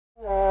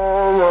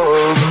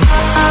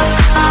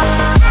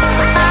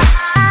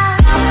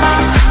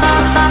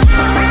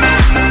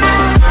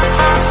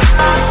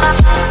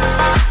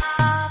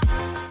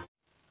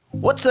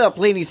up,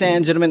 ladies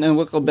and gentlemen, and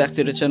welcome back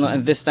to the channel.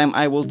 And this time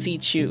I will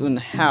teach you on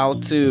how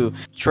to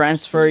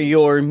transfer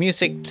your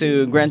music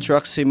to Grand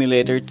Truck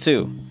Simulator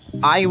 2.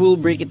 I will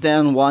break it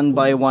down one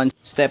by one,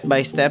 step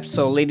by step,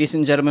 so ladies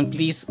and gentlemen,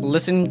 please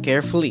listen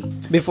carefully.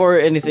 Before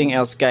anything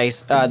else,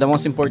 guys, the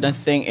most important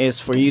thing is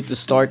for you to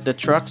start the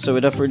truck. So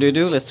without further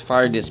ado, let's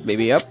fire this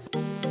baby up.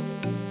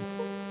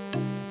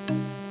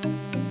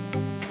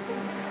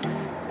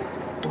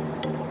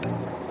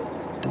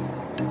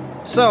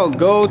 So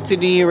go to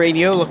the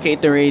radio,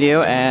 locate the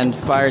radio, and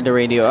fire the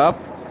radio up.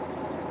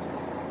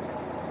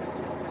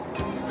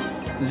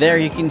 There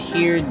you can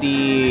hear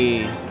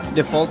the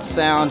default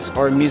sounds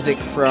or music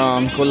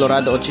from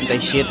Colorado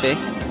 87,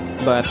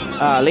 but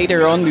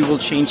later on we will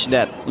change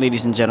that,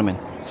 ladies and gentlemen.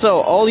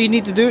 So all you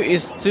need to do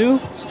is to,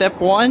 step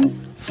 1,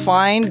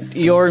 find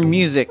your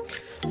music.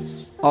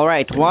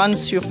 Alright,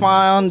 once you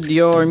found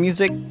your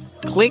music,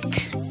 click.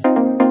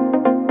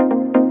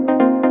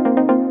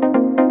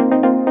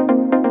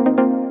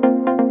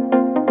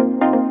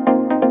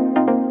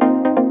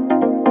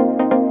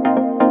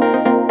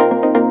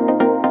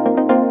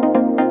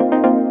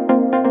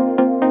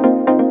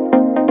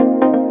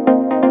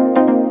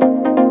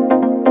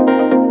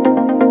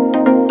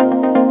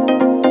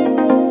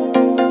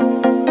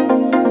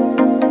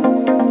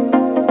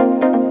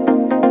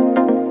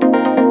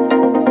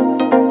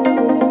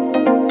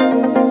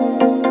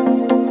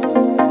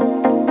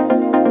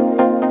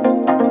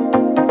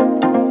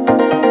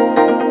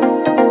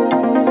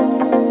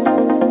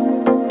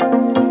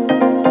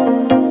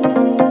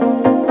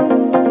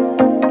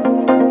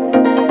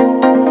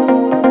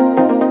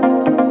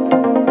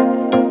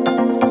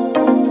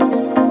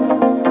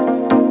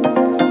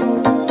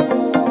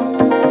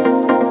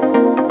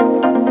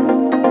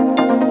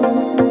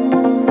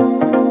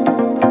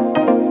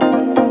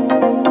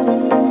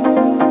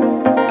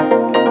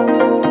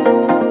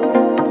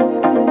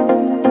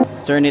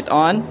 Turn it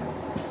on,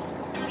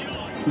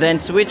 then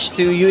switch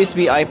to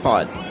USB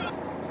iPod.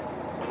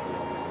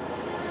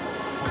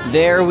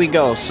 There we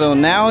go. So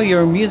now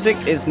your music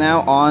is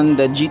now on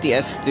the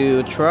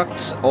GTS2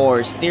 trucks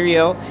or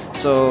stereo,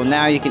 so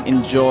now you can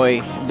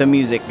enjoy the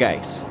music,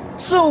 guys.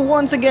 So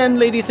once again,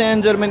 ladies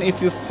and gentlemen,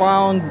 if you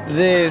found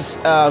this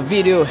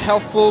video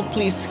helpful,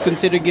 please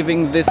consider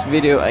giving this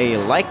video a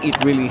like.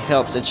 It really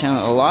helps the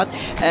channel a lot.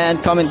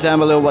 And comment down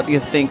below what you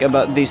think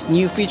about this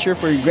new feature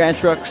for Grand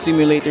Truck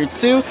Simulator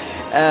 2.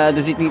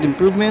 Does it need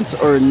improvements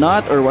or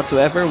not, or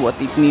whatsoever, what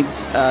it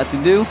needs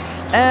to do.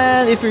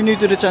 And if you're new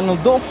to the channel,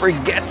 don't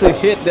forget to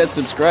hit that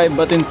subscribe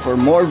button for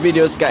more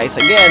videos, guys.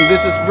 Again,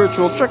 this is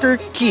Virtual Trucker.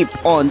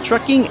 Keep on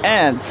trucking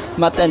and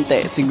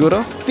mantente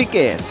seguro,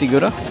 fique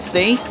seguro,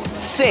 stay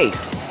safe.